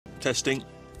Testing.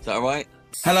 Is that all right?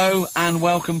 Hello and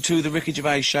welcome to the Ricky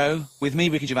Gervais Show with me,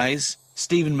 Ricky Gervais,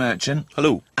 Stephen Merchant.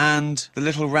 Hello. And the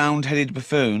little round-headed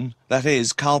buffoon that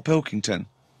is Karl Pilkington.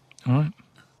 All right.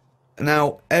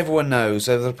 Now, everyone knows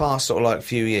over the past sort of like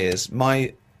few years,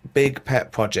 my big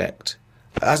pet project,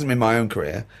 it hasn't been my own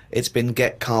career, it's been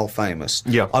get Karl famous.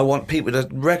 Yeah. I want people to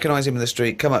recognise him in the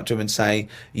street, come up to him and say,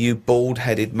 you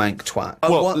bald-headed mank twat.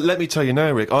 Well, let me tell you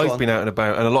now, Rick, I've been out and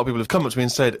about, and a lot of people have come up to me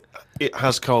and said,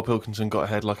 has Karl Pilkington got a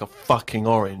head like a fucking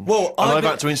orange? Well, and I've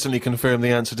had to instantly confirm the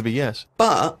answer to be yes.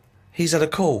 But he's had a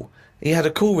call. He had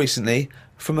a call recently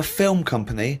from a film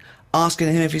company asking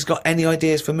him if he's got any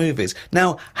ideas for movies.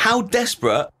 Now, how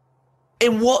desperate,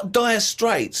 in what dire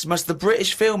straits must the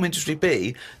British film industry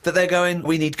be that they're going,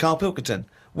 we need Karl Pilkington.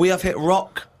 We have hit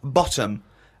rock bottom.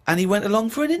 And he went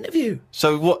along for an interview.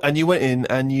 So what? And you went in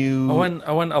and you...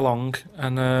 I went along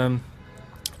and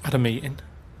had a meeting.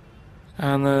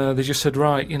 And they just said,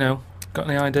 right, you know, got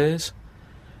any ideas?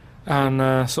 And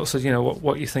sort of said, you know,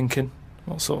 what are you thinking?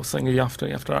 What sort of thing are you after? Are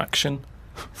you after action,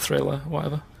 thriller,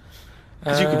 whatever?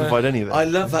 Because you can provide any of that. I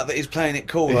love that he's playing it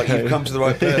cool, like you've come to the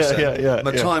right person.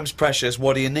 My time's precious,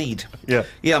 what do you need? Yeah.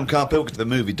 Yeah, I'm Karl Pilkington, the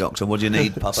movie doctor, what do you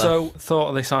need, Papa? So, thought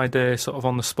of this idea sort of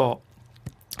on the spot.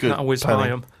 Good. That whiz by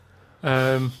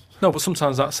 'em. No, but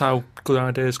sometimes that's how good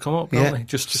ideas come up, don't they?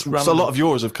 Just So random. a lot of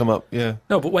yours have come up, yeah.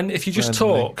 No, but if you just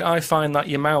talk, I find that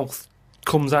your mouth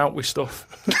comes out with stuff.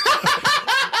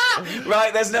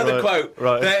 Right, there's another quote.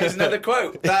 Right. There's another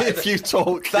quote. If you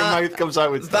talk, your mouth comes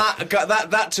out with stuff.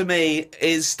 That to me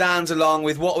stands along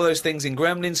with what were those things in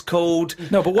Gremlins called?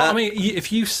 No, but what I mean,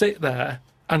 if you sit there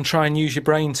and try and use your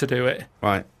brain to do it,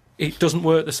 right, it doesn't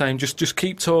work the same. Just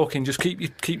keep talking. Just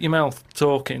keep your mouth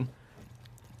talking,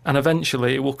 and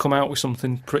eventually it will come out with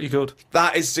something pretty good.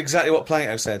 That is exactly what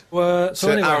Plato said. So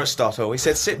anyway, Aristotle, he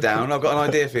said, sit down, I've got an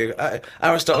idea for you.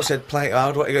 Aristotle said, Plato,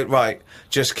 how do I go? Right,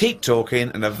 just keep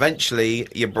talking and eventually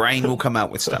your brain will come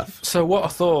out with stuff. So what I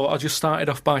thought, I just started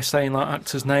off by saying like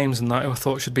actors' names and that who I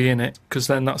thought should be in it, because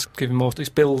then that's giving more, it's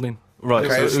building. Right,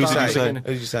 Okay, so who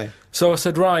did you say? So I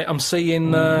said, right, I'm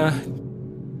seeing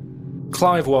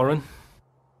Clive Warren.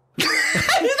 Who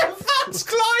the fuck's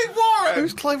Clive Warren?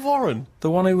 Who's Clive Warren? The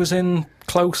one who was in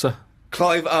Closer.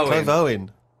 Clive Owen. Clive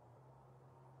Owen.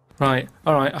 Right,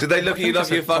 all right. Did they look at you like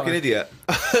you're a fucking idiot?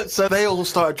 So they all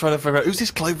started trying to figure out, who's this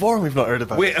Clive Warren we've not heard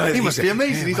about? He must be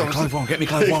amazing. He's Clive Warren, get me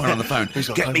Clive Warren on the phone.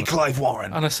 Get me Clive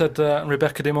Warren. And I said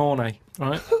Rebecca De Mornay,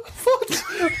 right? What?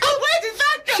 Oh, where did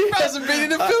that come She from? hasn't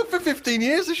been in a film for 15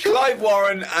 years, has she? Clive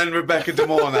Warren and Rebecca De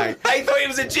Mornay. They thought he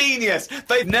was a genius.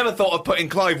 They've never thought of putting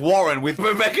Clive Warren with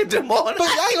Rebecca De Mornay. But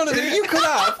hang on a minute,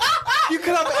 you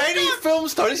could have any film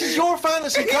star. This is your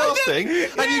fantasy casting,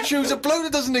 and you choose a bloke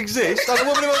that doesn't exist and a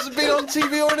woman who hasn't been on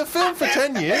TV or in a film for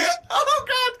 10 years. Oh,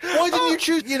 God. Why didn't you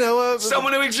choose, you know,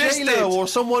 someone who existed? J-Lo or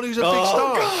someone who's a big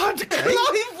star? Oh, God.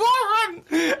 Clive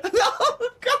Warren. Oh,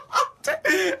 God.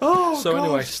 Oh, So God.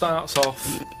 anyway, starts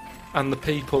off, and the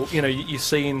people, you know, you're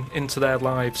seeing into their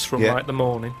lives from like the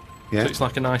morning. Yeah. So it's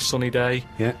like a nice sunny day.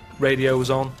 Yeah. Radio's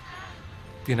on.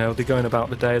 You know, they're going about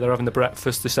the day. They're having the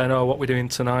breakfast. They're saying, "Oh, what we're doing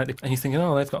tonight?" And you're thinking,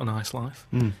 "Oh, they've got a nice life."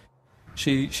 Mm.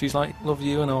 She's like, "Love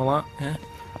you" and all that. Yeah.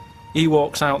 He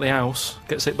walks out the house,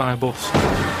 gets hit by a bus.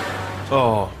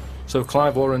 Oh, So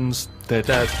Clive Warren's dead.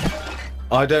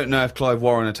 I don't know if Clive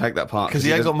Warren would take that part because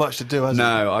he ain't got much to do, has he?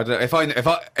 No, I don't.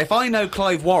 If I know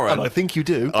Clive Warren, And I think you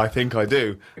do. I think I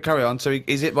do. Carry on. So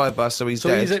he's hit by a bus, so he's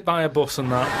dead. He's hit by a bus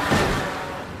and that.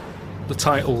 The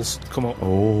titles come up.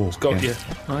 Oh, It's got you,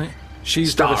 right?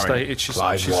 She's Starring devastated. She's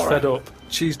Clive Warren. fed up.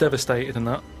 She's devastated and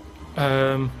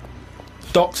that.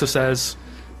 Doctor says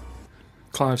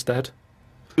Clive's dead.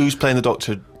 Who's playing the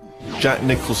Doctor? Jack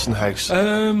Nicholson House.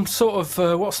 Sort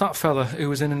of. What's that fella who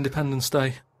was in Independence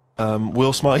Day?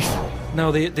 Will Smythe.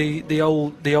 No, the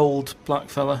old black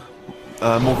fella.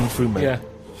 Morgan Freeman.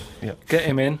 Yeah. Get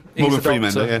him in. He's Morgan the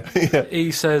Freeman, doctor. yeah.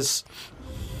 He says,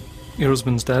 "Your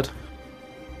husband's dead."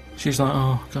 She's like,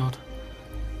 "Oh God."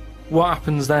 What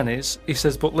happens then is he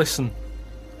says, "But listen,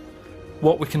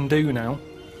 what we can do now,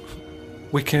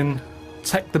 we can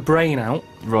take the brain out."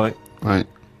 Right.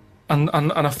 And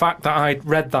a fact that I'd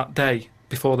read that day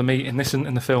before the meeting. This isn't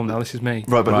in the film now. This is me.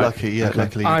 Right, but Right. luckily, you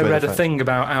I read a fact. thing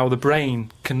about how the brain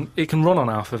can run on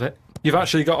half of it. You've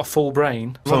actually got a full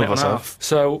brain. Some Run of it us on have. half.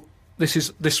 So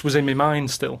this was in my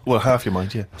mind still. Well, half your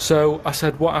mind, yeah. So I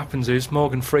said, what happens is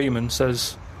Morgan Freeman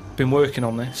says, "Been working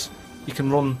on this. You can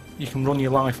run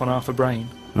your life on half a brain."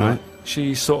 Right.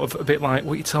 She's sort of a bit like,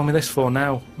 "What are you telling me this for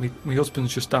now? My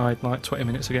husband's just died like 20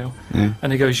 minutes ago." Yeah.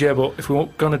 And he goes, "Yeah, but if we're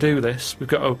going to do this, we've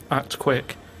got to act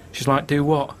quick." She's like, "Do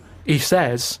what?" He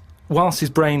says, whilst his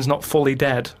brain's not fully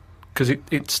dead, because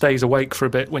it stays awake for a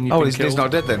bit when you've Oh, been he's killed.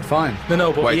 not dead then. Fine.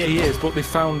 No, but Wait. he is. But they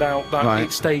found out that Right.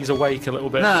 it stays awake a little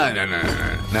bit. No.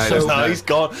 So- No, he's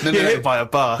gone. No, You're no. hit by a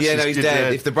bus. Yeah, no, he's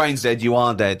dead. If the brain's dead, you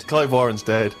are dead. Clive Warren's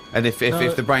dead. And if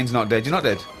the brain's not dead, you're not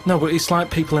dead. No, but it's like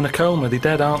people in a coma. They're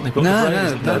dead, aren't they? But the brain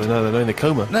isn't dead. No, they're in a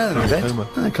coma. No, they're not in a dead. coma.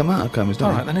 No, they come out of comas,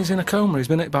 don't All right, then he's in a coma. He's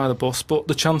been hit by the bus, but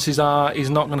the chances are he's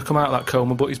not going to come out of that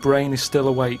coma, but his brain is still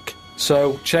awake.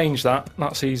 So change that.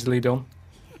 That's easily done.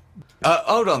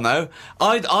 Hold on though.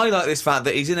 I like this fact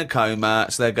that he's in a coma,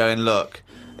 so they're going, look,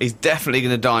 he's definitely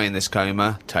going to die in this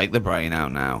coma. Take the brain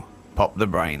out now. Pop the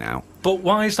brain out. But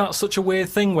why is that such a weird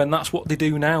thing when that's what they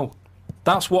do now?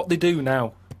 That's what they do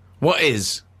now. What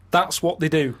is? That's what they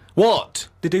do. What?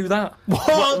 They do that.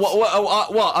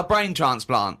 What? A brain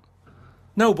transplant?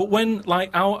 No, but when,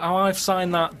 like, how I've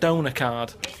signed that donor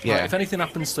card, Yeah. like, if anything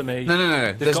happens to me... No.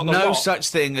 they've There's got the no lot. such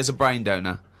thing as a brain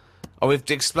donor. Oh, we've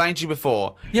explained to you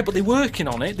before. Yeah, but they're working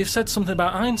on it. They've said something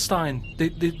about Einstein. They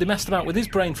messed about with his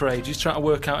brain for ages, trying to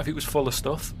work out if it was full of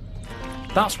stuff.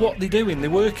 That's what they're doing. They're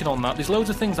working on that. There's loads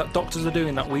of things that doctors are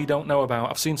doing that we don't know about.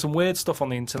 I've seen some weird stuff on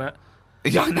the internet.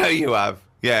 Yeah, I know you have.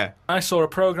 Yeah. I saw a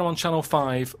programme on Channel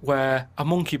 5 where a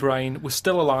monkey brain was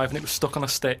still alive and it was stuck on a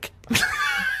stick.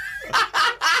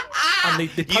 And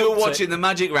they You were poked watching it. the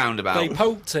Magic Roundabout. They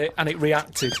poked it and it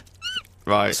reacted.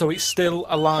 Right. So it's still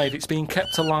alive. It's being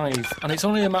kept alive, and it's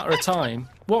only a matter of time.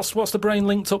 What's the brain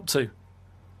linked up to?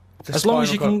 As long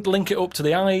as you can link it up to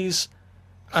the eyes,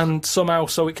 and somehow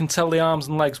so it can tell the arms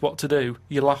and legs what to do,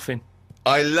 you're laughing.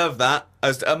 I love that.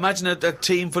 Imagine a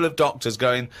team full of doctors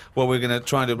going, well, we're going to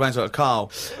try and do a brain transplant.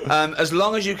 Carl, as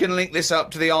long as you can link this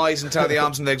up to the eyes and tell the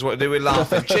arms and legs what to do, we're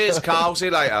laughing. Cheers, Carl. See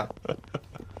you later.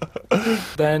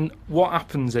 Then what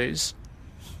happens is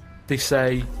they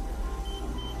say,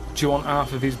 do you want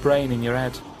half of his brain in your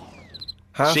head?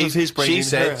 Half of his brain in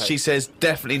her head. She says,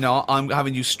 definitely not. I'm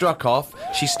having you struck off.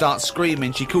 She starts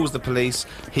screaming. She calls the police.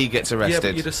 He gets Yeah, arrested.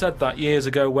 but you'd have said that years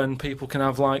ago when people can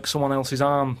have, like, someone else's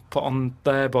arm put on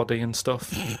their body and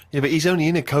stuff. Yeah, but he's only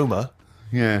in a coma.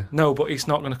 Yeah. No, but he's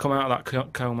not going to come out of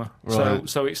that coma. Right.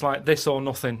 So it's like this or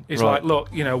nothing. It's Right. like, look,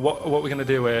 you know, what we're going to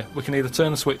do here? We can either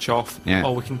turn the switch off, Yeah.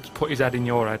 or we can put his head in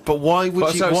your head. But why would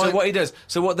Well, you... so why... what he does?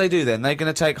 So what they do then? They're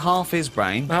going to take half his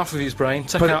brain. Half of his brain,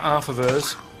 take Put it- out half of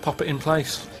hers, pop it in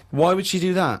place Why would she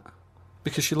do that?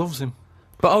 because she loves him.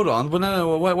 But hold on. Well,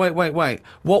 no. Wait.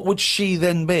 What would she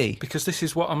then be? Because this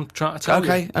is what I'm trying to tell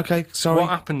you. Okay. Sorry. What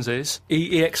happens is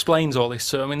he explains all this.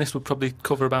 So I mean, this would probably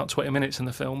cover about 20 minutes in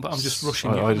the film, but I'm just rushing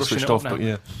it. I just rushing switched it up off, now. but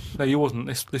yeah. No, you wouldn't.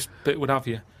 This bit would have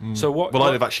you. So what? Well, what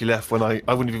I'd have actually left when I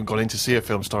wouldn't have even gone in to see a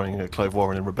film starring Clive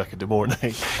Warren and Rebecca De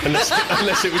Mornay,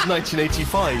 unless it was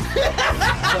 1985.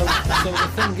 so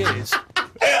the thing is,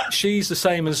 she's the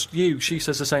same as you. She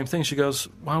says the same thing. She goes,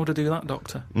 "Why would I do that,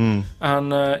 Doctor?"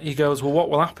 And he goes, "Well, what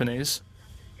will happen is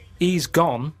he's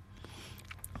gone,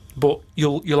 but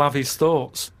you'll have his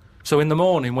thoughts. So in the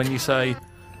morning when you say,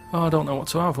 'Oh, I don't know what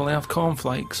to have,' well, they have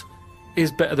cornflakes.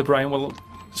 His bit of the brain will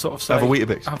sort of say, Have a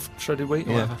Weetabix. have shredded wheat,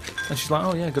 or Yeah. whatever." And she's like,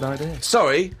 "Oh yeah, good idea."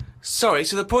 Sorry. So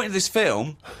the point of this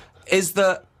film is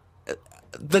that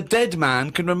the dead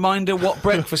man can remind her what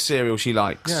breakfast cereal she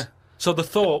likes. Yeah. So the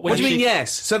thought. When What do you she- mean?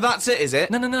 Yes. So that's it, is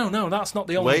it? No. That's not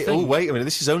the only Wait, thing. wait a minute.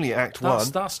 This is only Act That's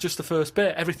 1. that's just the first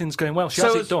bit. Everything's going well. She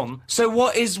has it done. So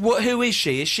who is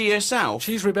she? Is she herself?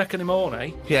 She's Rebecca De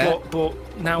Mornay. Yeah. But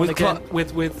now With and again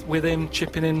with him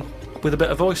chipping in with a bit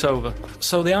of voiceover.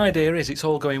 So the idea is it's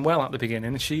all going well at the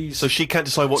beginning. And she's So she can't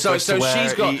decide what So dress to wear.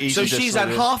 she's got. eat So this she's or had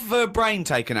this. half of her brain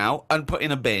taken out and put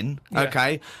in a bin. Yeah.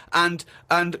 Okay, and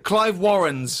Clive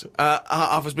Warren's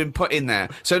half has been put in there.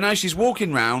 So now she's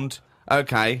walking round.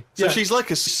 Okay. So Yeah. she's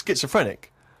like a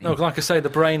schizophrenic. no, like I say, the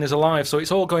brain is alive. So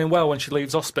it's all going well when she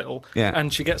leaves hospital. Yeah.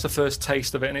 And she gets the first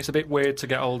taste of it, and it's a bit weird to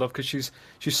get hold of because she's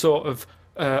sort of.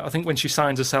 I think when she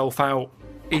signs herself out,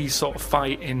 he's sort of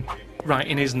fighting,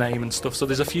 writing his name and stuff. So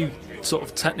there's a few sort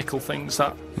of technical things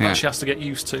that Yeah. she has to get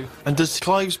used to. And does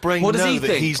Clive's brain What does know he that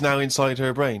think? he's now inside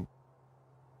her brain?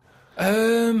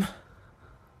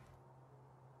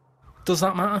 Does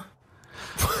that matter?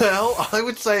 Well, I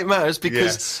would say it matters because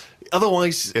Yes.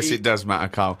 otherwise... Yes, it does matter,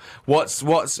 Carl. What's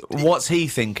he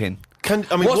thinking? What's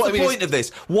What's the point of this?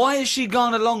 Why has she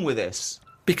gone along with this?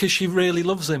 Because she really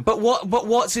loves him. But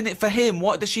what's in it for him?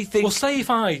 What does she think? Well, say if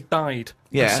I died,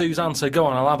 Yeah. and Suzanne said, "Go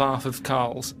on, I'll have half of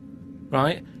Carl's,"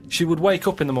 right? She would wake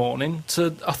up in the morning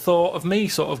to a thought of me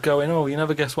sort of going, "Oh, you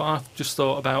never guess what I've just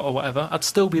thought about," or whatever. I'd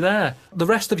still be there. The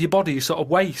rest of your body is sort of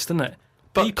waste, isn't it?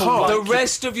 But Carl, the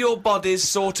rest of your body's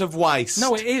sort of waste.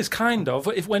 No, it is kind of.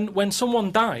 If when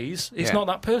someone dies, it's Yeah. not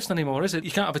that person anymore, is it?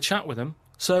 You can't have a chat with them.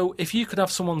 So if you could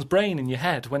have someone's brain in your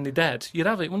head when they're dead, you'd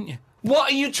have it, wouldn't you?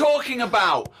 What are you talking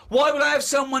about? Why would I have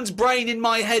someone's brain in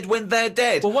my head when they're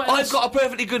dead? Well, what I've else? got a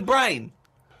perfectly good brain.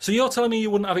 So you're telling me you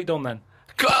wouldn't have it done then?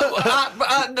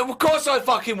 Of course I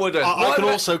fucking wouldn't. I Why can would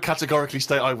I- also categorically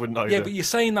state I wouldn't either. Yeah, but you're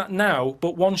saying that now,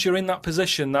 but once you're in that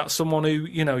position that someone who,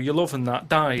 you know, you love and that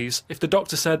dies, if the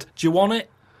doctor said, do you want it?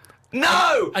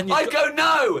 No! And you I go- go,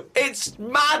 no! It's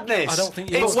madness! I don't think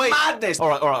you It's will. madness! All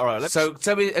right. So,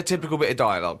 tell me a typical bit of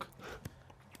dialogue.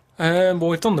 Well,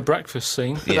 we've done the breakfast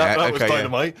scene. Yeah, that was okay, yeah.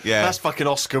 dynamite. Yeah. That's fucking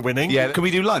Oscar winning. Yeah, can we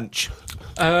do lunch?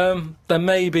 There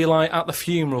may be, like, at the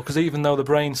funeral, because even though the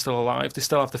brain's still alive, they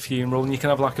still have the funeral, and you can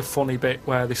have, like, a funny bit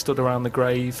where they stood around the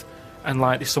grave, and,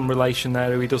 like, there's some relation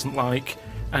there who he doesn't like,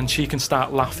 and she can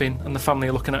start laughing, and the family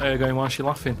are looking at her going, why is she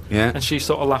laughing? Yeah. And she's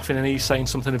sort of laughing, and he's saying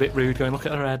something a bit rude, going, look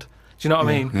at her head. Do you know what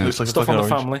I mean? Yeah. Looks like a Stuff on the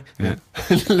fucking family. Yeah.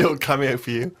 Little cameo for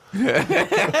you.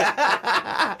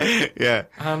 Yeah.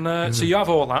 And so you have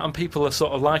all that, and people are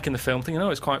sort of liking the film, thinking, oh,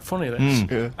 it's quite funny, this.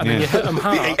 Yeah. And then you hit them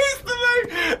hard.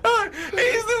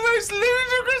 It's the most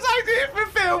ludicrous idea for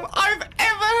film I've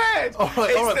ever heard.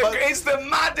 It's the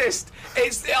maddest.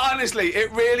 Honestly,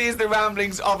 it really is the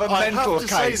ramblings of a mental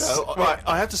case.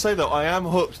 I have to say though, I am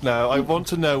hooked now. I want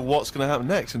to know what's going to happen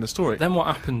next in the story. Then what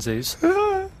happens is,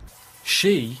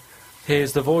 she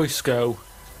hears the voice go,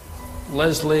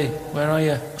 Leslie, where are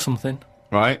you? Something.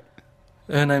 Right.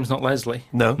 Her name's not Leslie.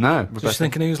 No. No. So she's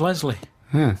thinking, who's Leslie?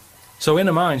 Yeah. So in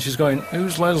her mind, she's going,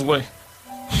 who's Leslie?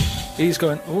 He's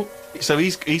going, oh, So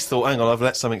he's thought, hang on, I've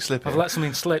let something slip. I've here. let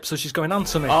something slip. So she's going,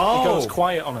 answer me. Oh. He goes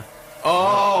quiet on her.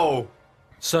 Oh.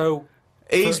 So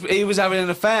He was having an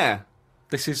affair.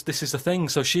 this is the thing.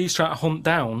 So she's trying to hunt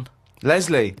down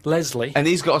Leslie. Leslie. And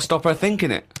he's got to stop her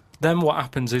thinking it. Then what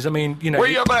happens is, I mean, you know. Where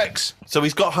your bags? So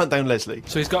he's got to hunt down Leslie.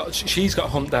 So she's got to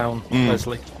hunt down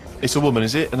Leslie. It's a woman,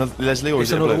 is it? Another Leslie, or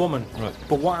It's is it another a bloke? woman. Right.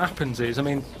 But what happens is, I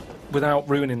mean, without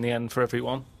ruining the end for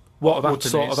everyone, what would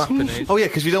sort of happen is. Oh yeah,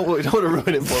 because we don't want to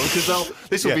ruin it for them.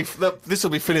 Because this will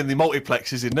be filling the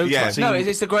multiplexes in no time. No,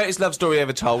 it's the greatest love story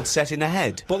ever told, set in a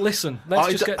head. But listen,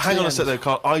 let's just get to hang the on a end. sec though,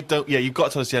 Carl. I don't. Yeah, you've got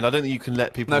to tell us the end. I don't think you can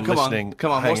let people No, come on, listening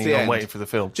come on, what's hanging the on end? waiting for the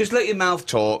film. Just let your mouth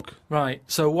talk. Right,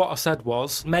 so what I said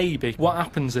was, maybe what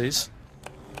happens is,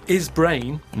 his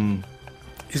brain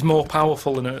is more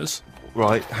powerful than hers.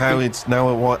 Right. How is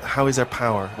there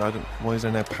power? Why is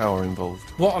there no power involved?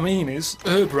 What I mean is,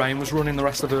 her brain was running the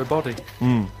rest of her body.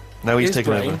 Now he's His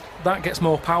taken brain, over. that gets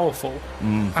more powerful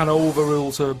and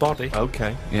overrules her body.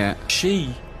 Okay. Yeah.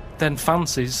 She then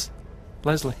fancies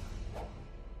Leslie.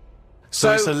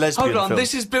 So it's a lesbian hold on, film.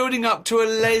 this is building up to a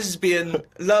lesbian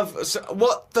love. So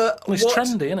what the? Well, it's what?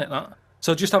 trendy, isn't it, that?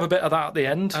 So just have a bit of that at the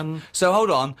end, and So hold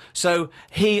on. So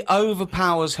he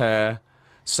overpowers her,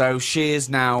 so she is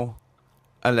now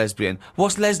a lesbian.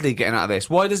 What's Leslie getting out of this?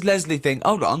 Why does Leslie think,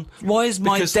 hold on, why is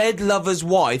my Because- dead lover's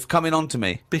wife coming on to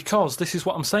me? because this is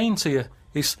what I'm saying to you,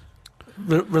 is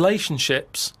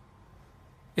relationships,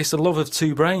 it's the love of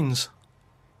two brains.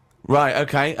 Right,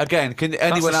 okay. Again, can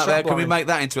anyone a out there, can we strapline. make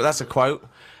that into it? That's a quote.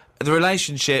 The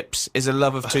relationships is a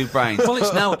love of two brains. Well,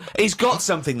 it's- now, he's got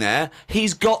something there.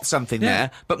 He's got something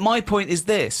there. But my point is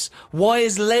this. Why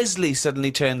is Leslie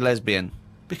suddenly turned lesbian?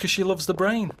 Because she loves the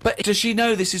brain. But does she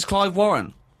know this is Clive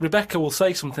Warren? Rebecca will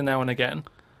say something now and again,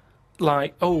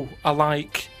 like, oh, I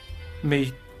like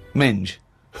me Minge.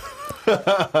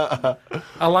 I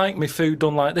like my food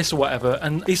done like this or whatever,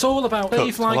 and it's all about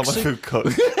Dave I love likes my it. food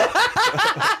cooked.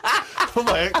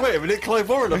 Wait a minute, Clive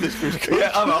Warren on this food cooked.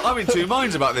 Yeah, I'm in two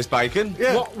minds about this bacon.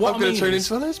 Yeah, What I'm I going mean to turn is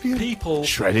into a lesbian. People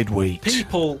Shredded wheat.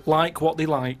 like what they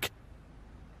like,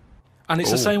 and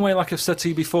it's the same way, like I've said to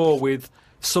you before, with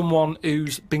someone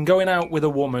who's been going out with a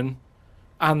woman,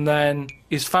 and then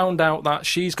is found out that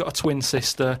she's got a twin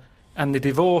sister, and they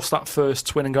divorce that first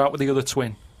twin and go out with the other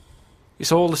twin.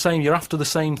 It's all the same. You're after the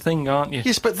same thing, aren't you?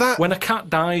 Yes, but that. When a cat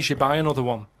dies, you buy another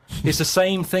one. It's the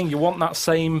same thing. You want that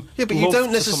same. Yeah, but you love don't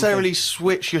for necessarily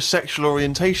switch your sexual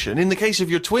orientation. In the case of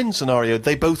your twin scenario,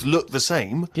 they both look the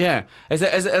same. Yeah. Has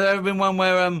there ever been one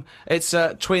where it's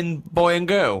a twin boy and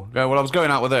girl? Go, well, I was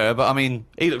going out with her, but I mean,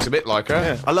 he looks a bit like her.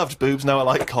 Yeah. I loved boobs, now I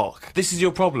like cock. This is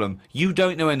your problem. You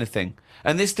don't know anything.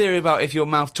 And this theory about if your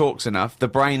mouth talks enough, the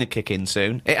brain will kick in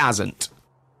soon, it hasn't.